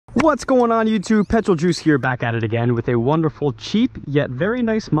What's going on YouTube? Petrol Juice here, back at it again with a wonderful, cheap, yet very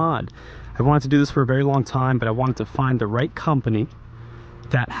nice mod. I wanted to do this for a very long time, but I wanted to find the right company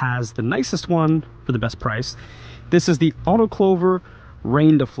that has the nicest one for the best price. This is the AutoClover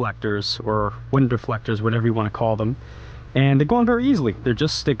rain deflectors, or wind deflectors, whatever you want to call them. And they go on very easily. They're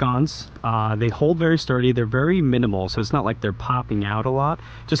just stick-ons. They hold very sturdy. They're very minimal, so it's not like they're popping out a lot.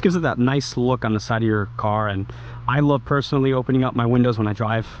 Just gives it that nice look on the side of your car. And I love personally opening up my windows when I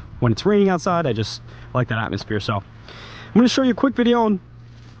drive. When it's raining outside, I just like that atmosphere. So I'm going to show you a quick video on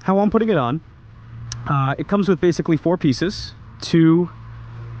how I'm putting it on. It comes with basically 4 pieces. 2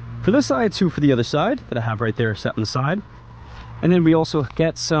 for this side, 2 for the other side that I have right there set on the side. And then we also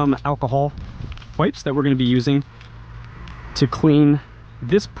get some alcohol wipes that we're going to be using to clean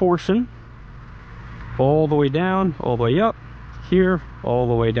this portion all the way down, all the way up here, all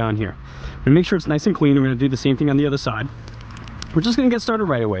the way down here. And make sure it's nice and clean. We're going to do the same thing on the other side. We're just going to get started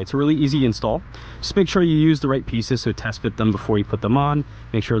right away. It's a really easy install. Just make sure you use the right pieces, so test fit them before you put them on.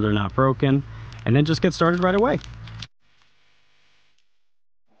 Make sure they're not broken, and then just get started right away.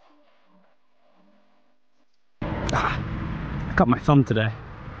 I cut my thumb today,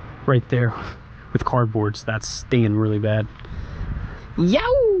 right there, with cardboards. That's stinging really bad.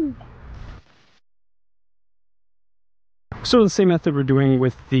 Yow! Sort of the same method we're doing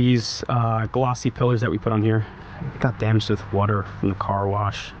with these glossy pillars that we put on here. It got damaged with water from the car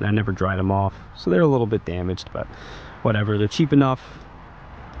wash, and I never dried them off, so they're a little bit damaged, but whatever. They're cheap enough.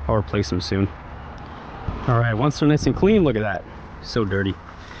 I'll replace them soon. All right, once they're nice and clean, look at that. So dirty.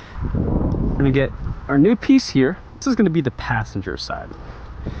 We're gonna get our new piece here. This is gonna be the passenger side.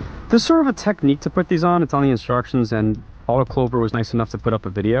 There's sort of a technique to put these on. It's on the instructions, and AutoClover was nice enough to put up a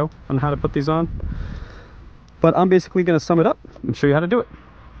video on how to put these on. But I'm basically going to sum it up and show you how to do it.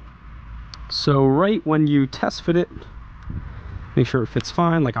 So right when you test fit it, make sure it fits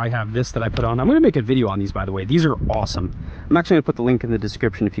fine. Like I have this that I put on. I'm going to make a video on these, by the way. These are awesome. I'm actually going to put the link in the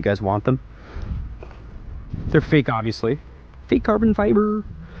description if you guys want them. They're fake, obviously. Fake carbon fiber.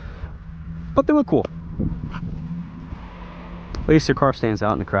 But they look cool. At least your car stands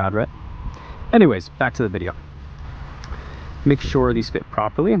out in the crowd, right? Anyways, back to the video. Make sure these fit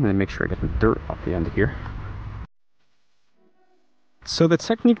properly. I'm going to make sure I get the dirt off the end of here. So the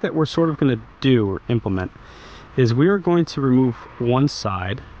technique that we're sort of going to do or implement is we are going to remove one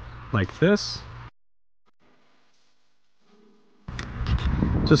side like this.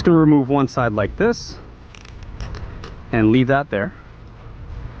 Just going to remove one side like this and leave that there.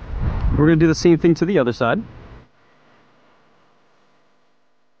 We're going to do the same thing to the other side.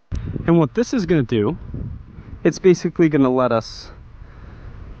 And what this is going to do, it's basically going to let us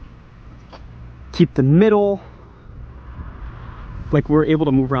keep the middle, like we're able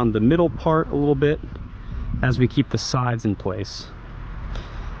to move around the middle part a little bit as we keep the sides in place.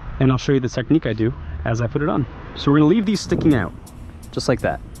 And I'll show you the technique I do as I put it on. So we're going to leave these sticking out just like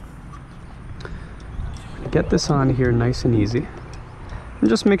that. Get this on here nice and easy, and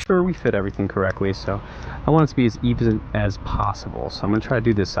just make sure we fit everything correctly. So I want it to be as even as possible, so I'm going to try to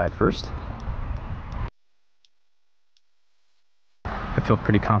do this side first. I feel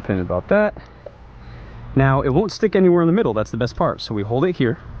pretty confident about that. Now it won't stick anywhere in the middle. That's the best part. So we hold it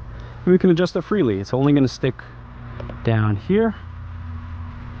here and we can adjust it freely. It's only going to stick down here.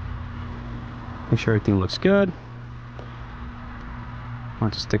 Make sure everything looks good. I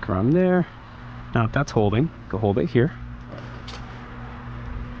want it to stick around there. Now if that's holding, go hold it here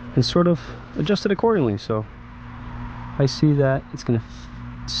and sort of adjust it accordingly. So I see that it's going to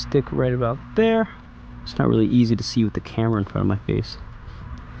stick right about there. It's not really easy to see with the camera in front of my face.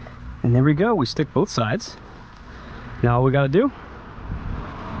 And there we go. We stick both sides. Now all we got to do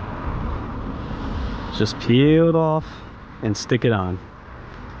is just peel it off and stick it on.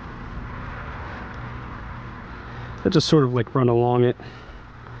 I just sort of like run along it,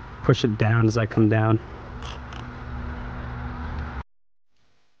 push it down as I come down.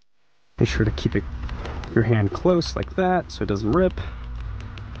 Make sure to keep your hand close like that so it doesn't rip.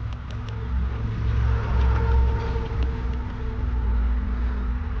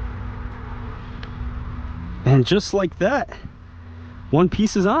 And just like that, one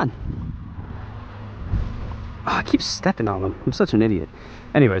piece is on. Oh, I keep stepping on them. I'm such an idiot.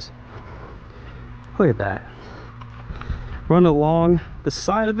 Anyways, look at that. Run along the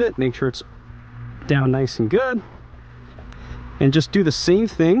side of it, make sure it's down nice and good. And just do the same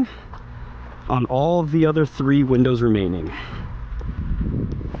thing on all of the other 3 windows remaining.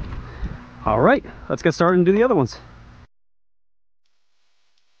 All right, let's get started and do the other ones.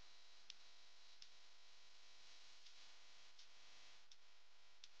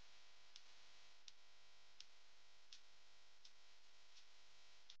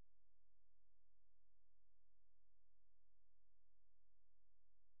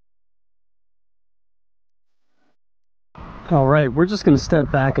 All right, we're just gonna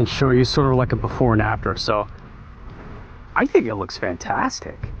step back and show you sort of like a before and after. So I think it looks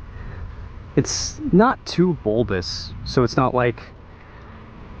fantastic. It's not too bulbous, so it's not like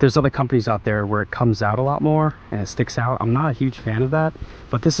there's other companies out there where it comes out a lot more and it sticks out. I'm not a huge fan of that,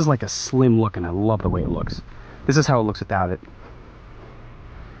 but this is like a slim look and I love the way it looks. This is how it looks without it.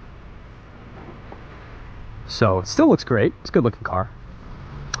 So it still looks great. It's a good looking car,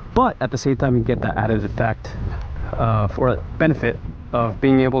 but at the same time you get that added effect or benefit of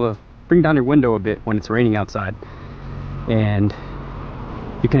being able to bring down your window a bit when it's raining outside, and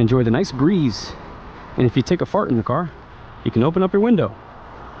you can enjoy the nice breeze. And if you take a fart in the car, you can open up your window.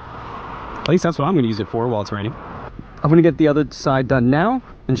 At least that's what I'm going to use it for while it's raining. I'm going to get the other side done now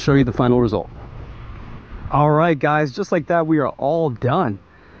and show you the final result. All right guys, just like that we are all done.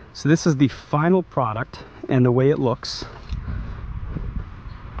 So this is the final product and the way it looks.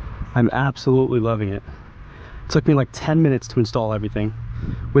 I'm absolutely loving it. It took me like 10 minutes to install everything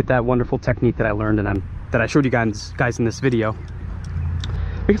with that wonderful technique that I learned and that I showed you guys in this video.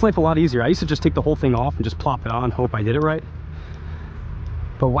 Makes life a lot easier. I used to just take the whole thing off and just plop it on, hope I did it right.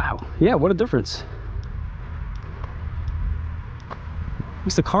 But wow, yeah, what a difference.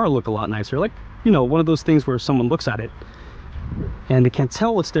 Makes the car look a lot nicer. Like, you know, one of those things where someone looks at it and they can't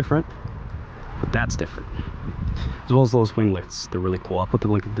tell what's different, but that's different. As well as those winglets, they're really cool. I'll put the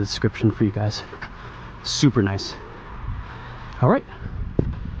link in the description for you guys. Super nice. All right.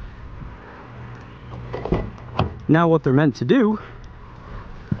 Now what they're meant to do,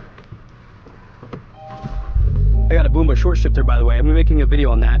 I got a Boomba short shifter, by the way. I'm making a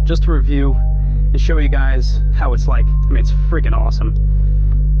video on that just to review and show you guys how it's like. I mean, it's freaking awesome.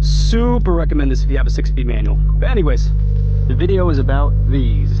 Super recommend this if you have a 6-speed manual. But anyways, the video is about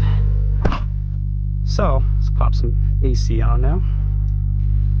these. So let's pop some AC on now.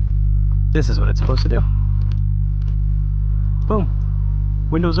 This is what it's supposed to do. Boom.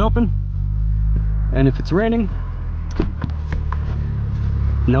 Windows open. And if it's raining,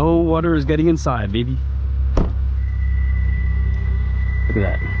 no water is getting inside, baby. Look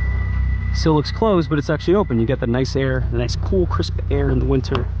at that. Still looks closed, but it's actually open. You get the nice air, the nice cool, crisp air in the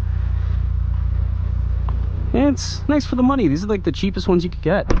winter. And it's nice for the money. These are like the cheapest ones you could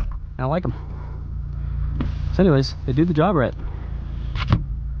get. I like them. So anyways, they do the job right.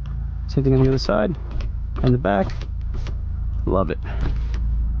 Same thing on the other side and the back. Love it.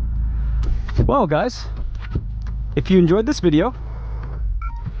 Well guys, if you enjoyed this video,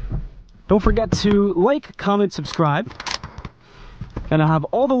 don't forget to like, comment, subscribe, and I have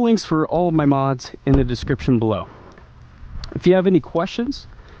all the links for all of my mods in the description below. If you have any questions,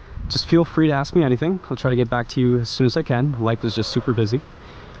 just feel free to ask me anything. I'll try to get back to you as soon as I can. Life is just super busy,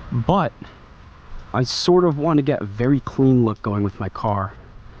 but I sort of want to get a very clean look going with my car,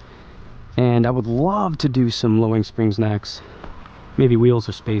 and I would love to do some lowering springs next, maybe wheels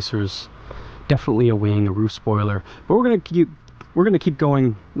or spacers, definitely a wing, a roof spoiler, but we're gonna keep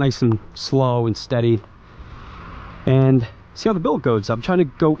going nice and slow and steady and see how the build goes. I'm trying to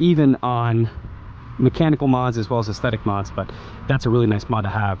go even on mechanical mods as well as aesthetic mods, but that's a really nice mod to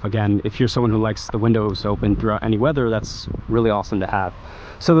have. Again, if you're someone who likes the windows open throughout any weather, that's really awesome to have.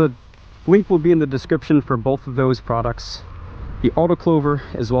 So the link will be in the description for both of those products, the AutoClover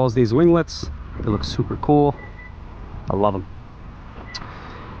as well as these winglets. They look super cool. I love them.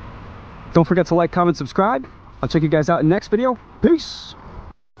 Don't forget to like, comment, subscribe. I'll check you guys out in the next video. Peace.